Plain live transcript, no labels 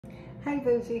Hey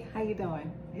Bougie, how you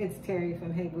doing? It's Terry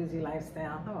from Hey Bougie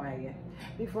Lifestyle. How are you?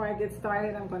 Before I get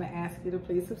started, I'm going to ask you to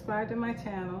please subscribe to my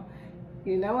channel.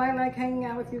 You know I like hanging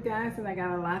out with you guys and I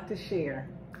got a lot to share.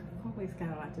 Always got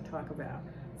a lot to talk about.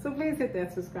 So please hit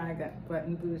that subscribe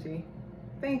button, Bougie.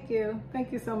 Thank you.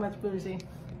 Thank you so much, Bougie.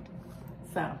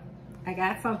 So, I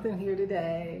got something here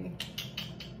today.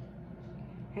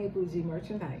 Hey Bougie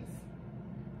merchandise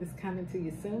is coming to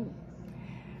you soon.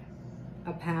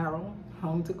 Apparel,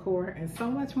 home decor, and so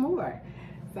much more.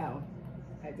 So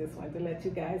I just wanted to let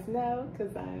you guys know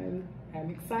because I'm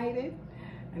excited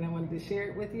and I wanted to share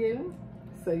it with you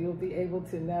so you'll be able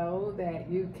to know that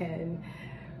you can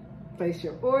place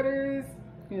your orders,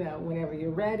 you know, whenever you're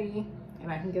ready,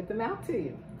 and I can get them out to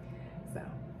you. So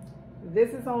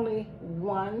this is only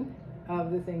one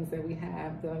of the things that we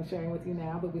have that I'm sharing with you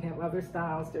now, but we have other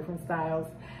styles, different styles,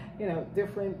 you know,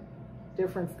 different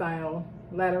style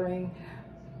lettering,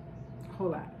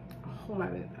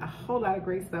 a whole lot of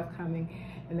great stuff coming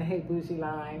in the Hey Bougie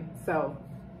line. So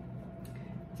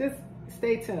just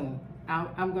stay tuned.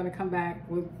 I'm going to come back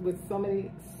with so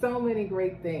many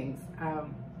great things.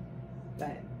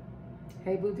 But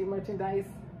Hey Bougie merchandise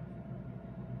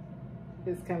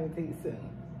is coming to you soon.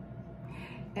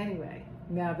 Anyway,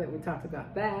 now that we talked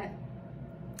about that,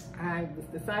 I was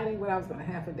deciding what I was going to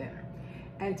have for dinner.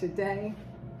 And today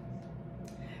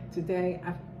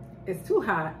it's too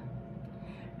hot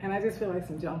and I just feel like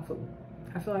some junk food.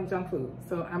 I feel like junk food.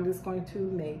 So I'm just going to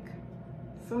make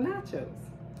some nachos.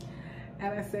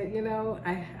 And I said, you know,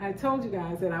 I told you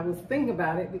guys that I was thinking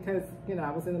about it because, you know,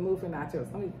 I was in the mood for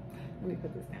nachos. Let me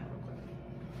put this down real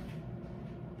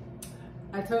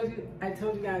quick. I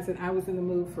told you guys that I was in the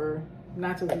mood for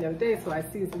nachos the other day, so I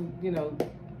seasoned, you know,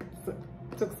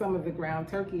 took some of the ground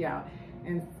turkey out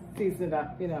and seasoned it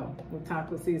up, you know, with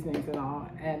taco seasonings and all.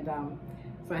 And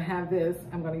so I have this.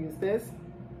 I'm going to use this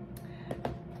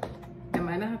and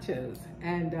my nachos,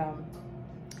 and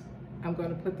I'm going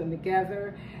to put them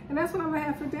together, and that's what I'm going to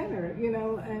have for dinner, you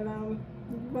know. And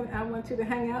I want you to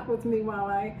hang out with me while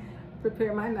I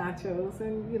prepare my nachos,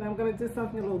 and you know, I'm going to do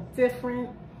something a little different.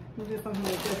 I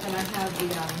have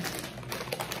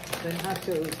the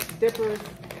nacho dippers,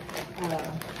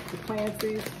 the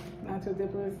Clancy's nacho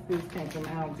dippers. These came from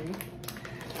Aldi.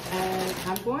 And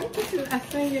I'm going to do, I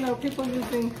say, you know, people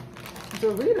using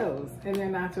Doritos in their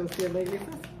nachos here lately.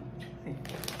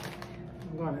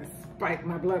 I'm going to spike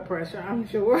my blood pressure, I'm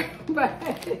sure. But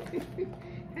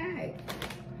hey,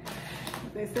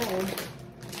 they say,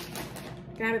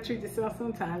 gotta treat yourself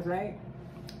sometimes, right?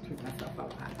 Treat myself a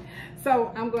lot.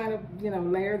 So I'm going to, you know,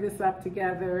 layer this up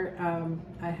together. I'm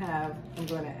going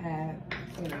to add,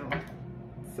 you know,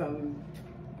 some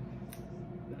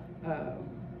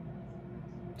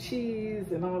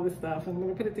cheese and all this stuff. I'm going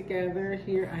to put it together.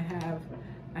 Here I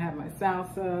have my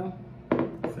salsa.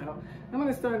 So I'm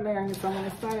going to start layering this. I'm going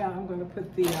to start out. I'm going to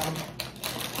put the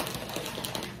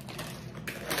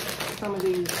some of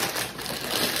these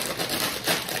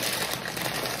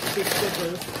big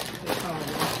dippers. They call them.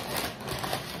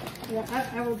 Yeah,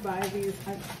 I would buy these,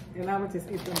 and I would just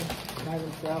eat them by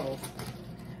themselves.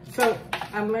 So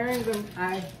I'm layering them.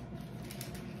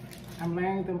 I'm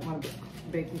layering them on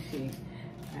a baking sheet.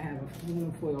 I have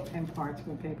aluminum foil and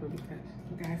parchment paper because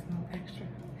you guys know extra.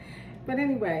 But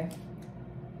anyway,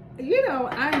 you know,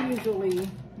 I'm usually,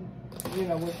 you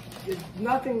know, with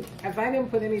nothing. If I didn't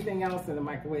put anything else in the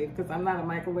microwave, because I'm not a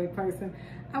microwave person,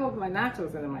 I would put my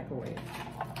nachos in the microwave.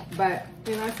 But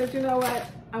you know, I said, you know what?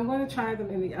 I'm going to try them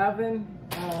in the oven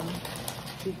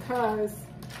because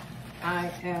I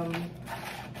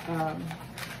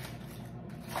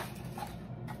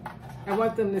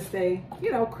want them to stay,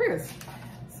 you know, crisp.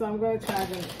 So I'm going to try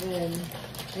them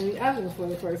in the oven for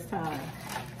the first time.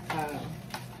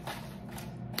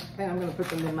 And I'm going to put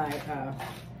them in my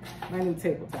my new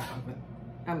tabletop oven.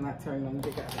 I'm not turning on the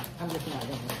big oven. I'm just not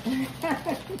going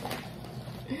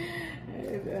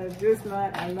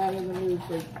to. I'm not in the mood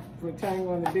for turning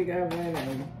on the big oven.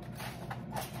 And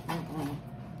I'm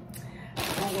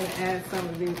going to add some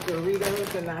of these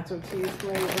Doritos, the nacho cheese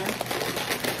flavor.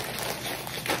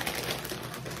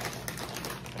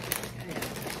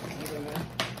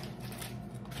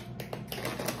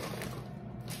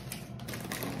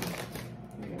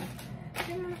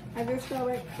 I just felt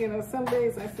like, you know, some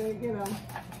days I said, you know,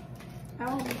 I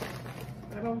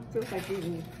don't feel like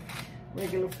eating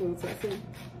regular food. So I said,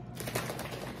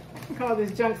 I can call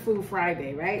this Junk Food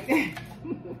Friday, right?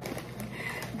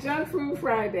 Junk Food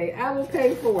Friday. I will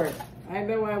pay for it. I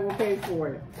know I will pay for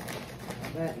it.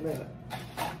 But look,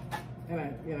 and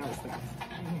I was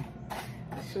thinking,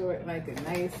 I show it like a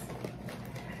nice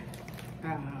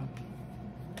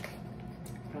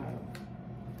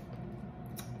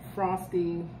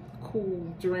frosty, cool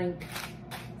drink.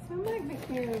 So I might make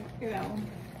me a, you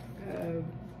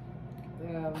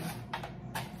know,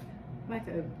 like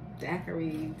a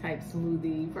daiquiri type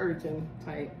smoothie, virgin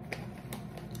type.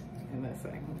 And let's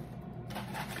say,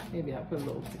 maybe I'll put a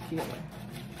little tequila.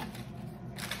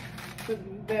 So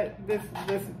this,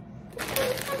 I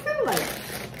feel like,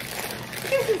 I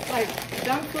guess it's like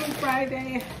junk food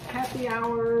Friday, happy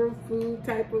hour food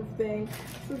type of thing.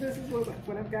 So this is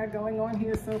what I've got going on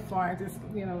here so far. Just,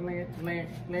 you know,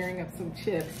 layering up some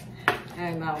chips,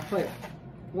 and I'll put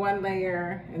one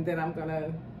layer, and then I'm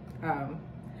gonna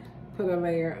put a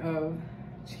layer of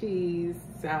cheese,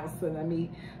 salsa, and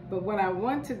meat. But what I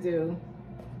want to do,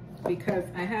 because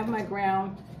I have my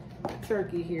ground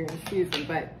turkey here infusing,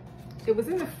 but it was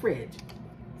in the fridge,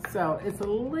 so it's a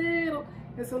little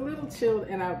chilled.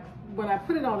 And when I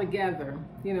put it all together,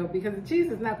 you know, because the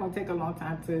cheese is not going to take a long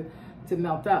time to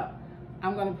melt up,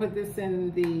 I'm going to put this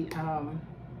in the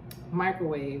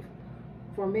microwave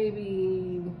for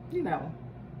maybe, you know,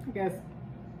 I guess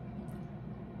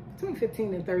between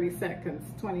 15 and 30 seconds,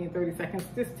 20 and 30 seconds,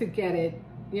 just to get it,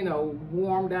 you know,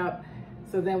 warmed up.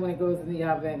 So then when it goes in the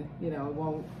oven, you know, it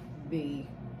won't be,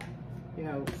 you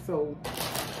know, so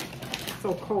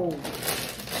cold.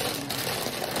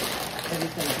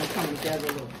 Everything can come together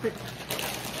a little quick.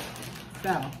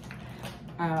 So,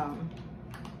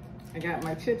 I got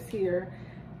my chips here,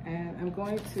 and I'm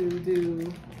going to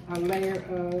do a layer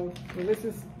of, well, this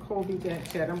is Colby Dent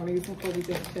cheddar. I'm going to use some Colby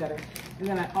Dent cheddar. And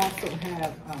then I also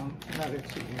have another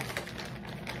cheese.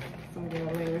 So I'm going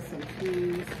to layer some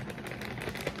cheese.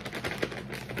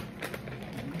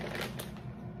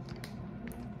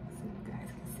 So you guys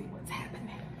can see what's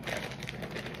happening.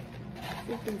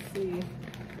 You can see,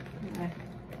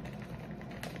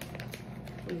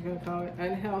 what are going to call it?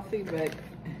 Unhealthy, but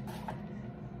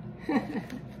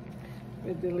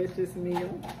a delicious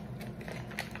meal.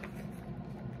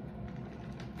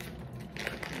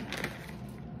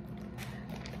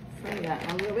 So yeah,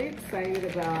 I'm really excited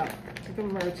about the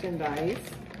merchandise.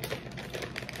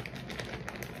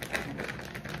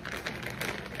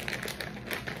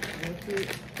 And if you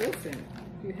listen,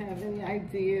 if you have any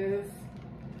ideas,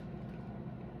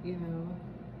 you know,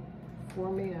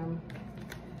 for me,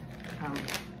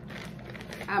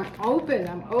 I'm open.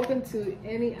 I'm open to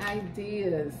any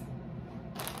ideas,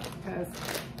 because,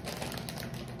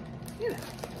 you know,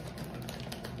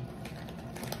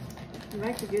 I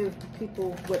like to give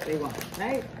people what they want,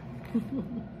 right?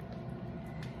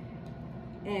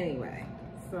 Anyway,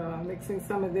 so I'm mixing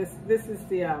some of this. This is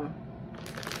the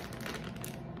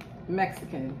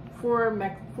Mexican,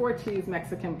 four cheese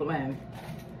Mexican blend.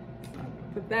 So I'm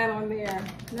gonna put that on there.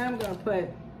 Now I'm gonna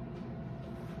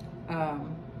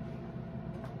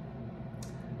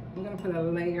put a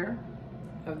layer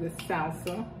of this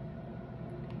salsa,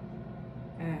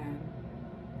 and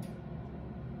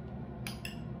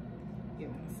you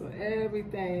know, so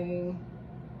everything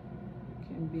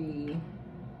can be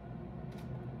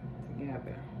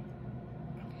together.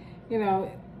 You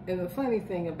know, and the funny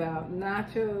thing about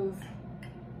nachos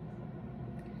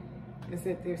is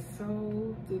that they're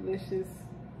so delicious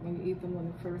when you eat them on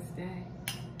the first day,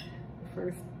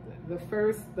 the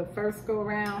first go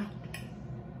around.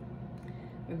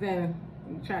 But then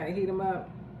when you try to heat them up,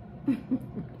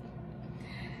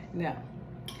 no.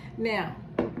 Now,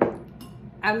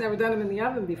 I've never done them in the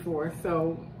oven before,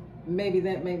 so maybe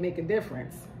that may make a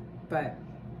difference, but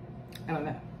I don't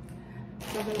know.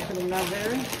 So I'm gonna put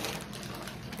another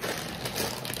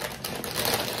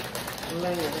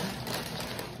layer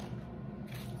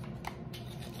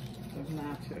of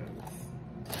nachos.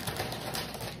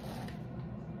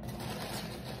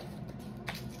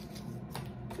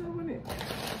 So what is it?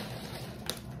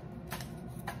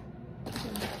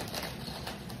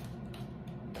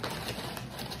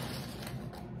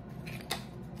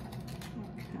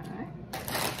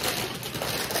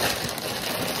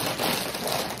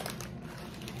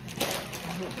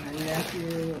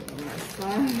 Nephew or my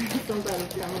son, somebody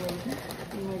coming,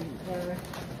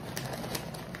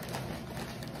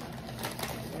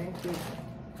 thank you,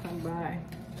 come by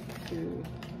to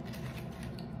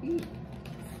eat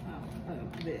some of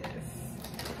this.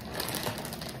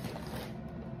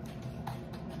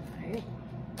 Right.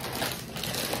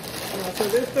 So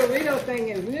this Dorito thing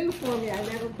is new for me. I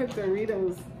never put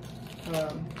Doritos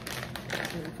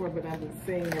before, but I've been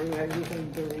seeing everybody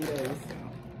using Doritos. So.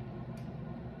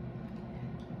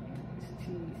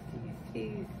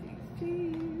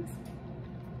 Cheese.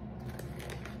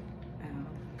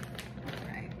 All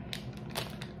right.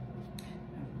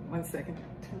 1 second.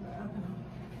 Turn the oven on.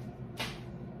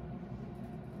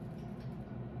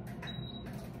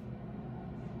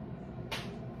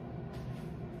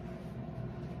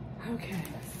 Okay,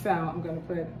 so I'm gonna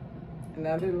put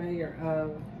another layer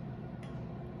of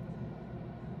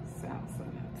salsa,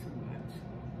 not too much,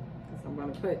 because I'm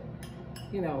gonna put,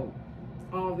 you know,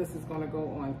 all of this is gonna go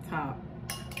on top.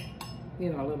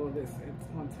 You know, a little of this, it's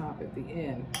on top at the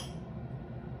end.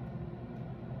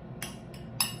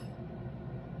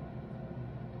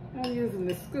 I'm using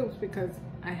the scoops because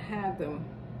I had them.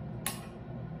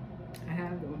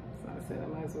 So I said I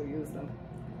might as well use them.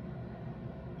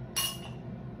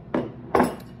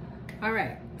 All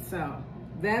right, so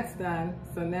that's done.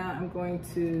 So now I'm going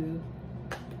to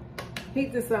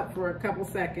heat this up for a couple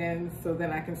seconds so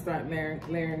then I can start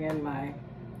layering in my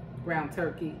ground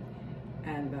turkey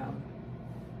and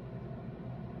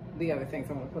the other things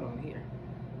I'm gonna put on here.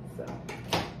 So I'm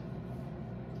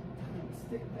gonna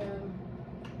stick them.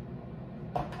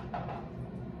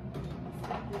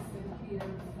 Stick this in here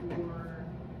for,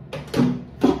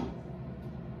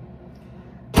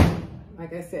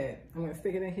 like I said, I'm gonna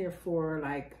stick it in here for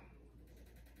like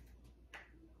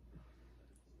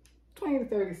 20 to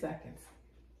 30 seconds.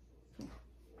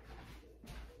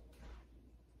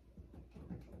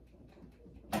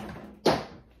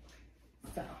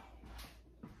 So,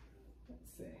 let's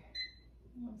see.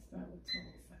 I'll start with 20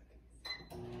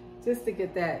 seconds. Just to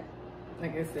get that,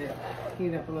 like I said,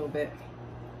 heat up a little bit.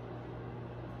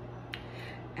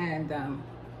 And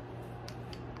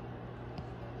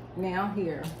now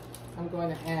here, I'm going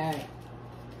to add,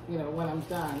 you know, when I'm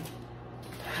done,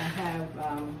 I have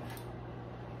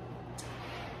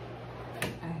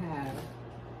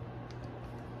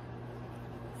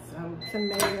some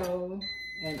tomato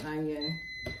and onion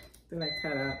that I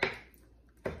cut up.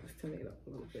 This tomato a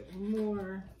little bit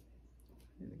more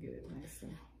and get it nice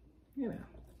and, you know.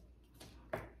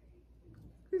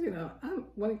 Because, you know,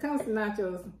 when it comes to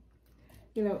nachos,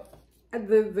 you know,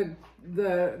 the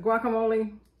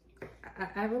guacamole,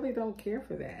 I really don't care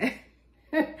for that.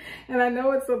 And I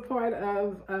know it's a part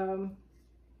of,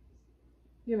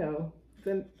 you know,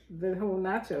 the whole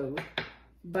nacho,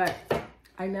 but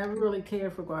I never really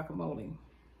cared for guacamole.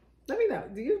 Let me know.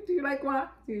 Do you like guac?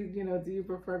 Do you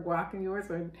prefer guac in yours,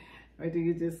 or do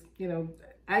you just, you know?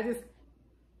 I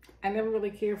never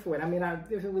really cared for it. I mean,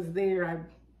 if it was there,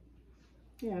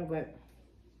 but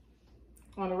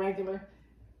on a regular,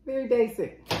 very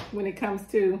basic when it comes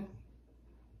to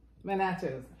my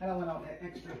nachos. I don't want all that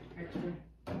extra.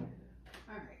 All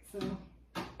right, so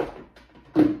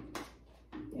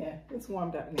yeah, it's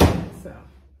warmed up now. So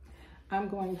I'm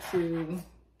going to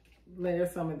layer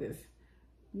some of this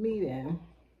meat in.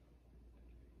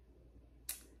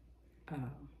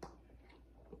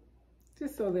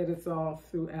 Just so that it's all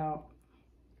throughout.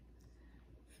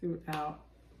 So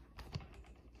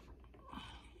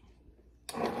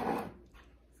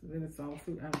then it's all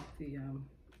throughout the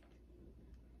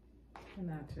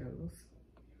nachos.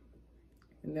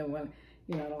 And then when,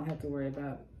 you know, I don't have to worry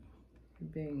about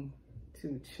it being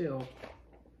too chilled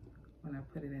when I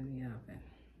put it in the oven.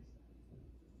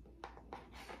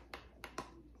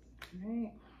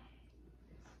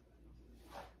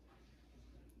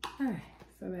 All right,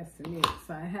 so that's the meat.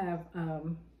 So I have,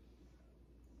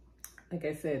 like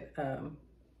I said, I'm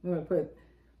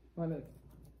gonna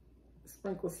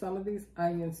sprinkle some of these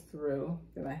onions through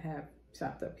that I have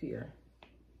chopped up here.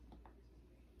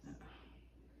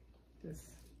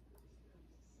 Just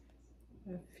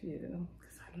a few,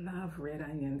 because I love red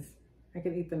onions. I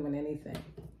can eat them in anything.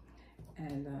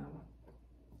 And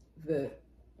the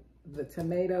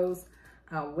tomatoes,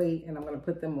 I'll wait, and I'm gonna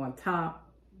put them on top.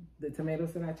 The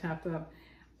tomatoes that I chopped up,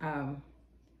 I'm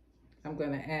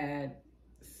gonna add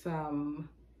some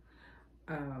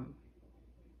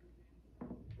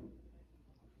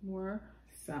more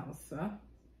salsa.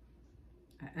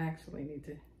 I actually need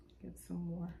to get some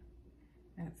more,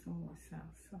 add some more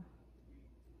salsa.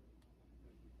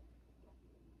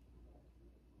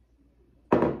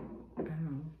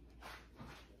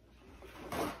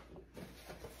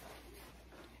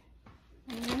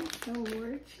 And some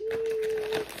more cheese.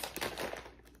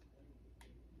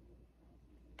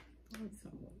 And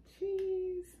some more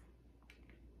cheese.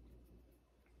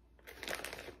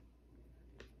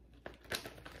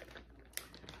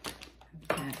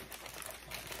 Okay.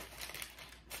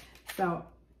 So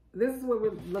this is what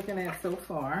we're looking at so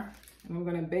far. And I'm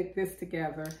going to bake this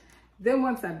together. Then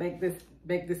once I bake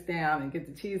this down and get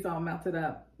the cheese all melted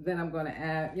up, then I'm going to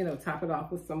add, you know, top it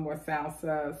off with some more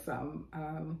salsa, some,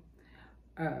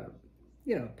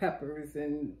 you know, peppers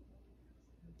and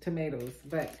tomatoes.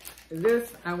 But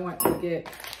this I want to get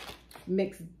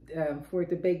mixed for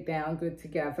it to bake down good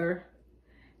together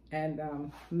and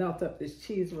melt up this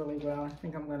cheese really well. I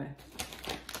think I'm going to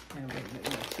add a little bit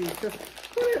more cheese.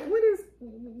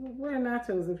 Where are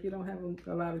nachos if you don't have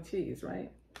a lot of cheese,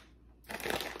 right?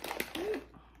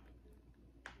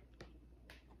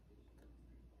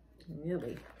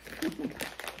 Really?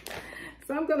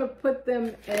 So I'm gonna put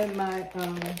them in my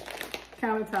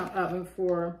countertop oven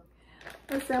for,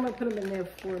 let's say I'm gonna put them in there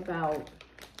for about,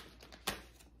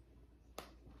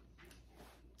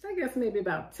 I guess maybe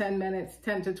about 10 minutes,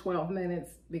 10 to 12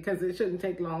 minutes, because it shouldn't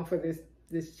take long for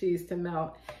this cheese to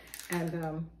melt.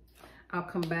 And I'll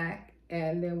come back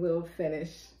and then we'll finish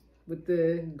with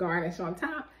the garnish on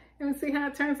top and we'll see how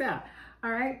it turns out.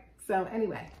 All right, so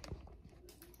anyway,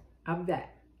 I'm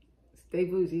back. Stay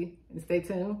bougie and stay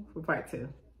tuned for part 2.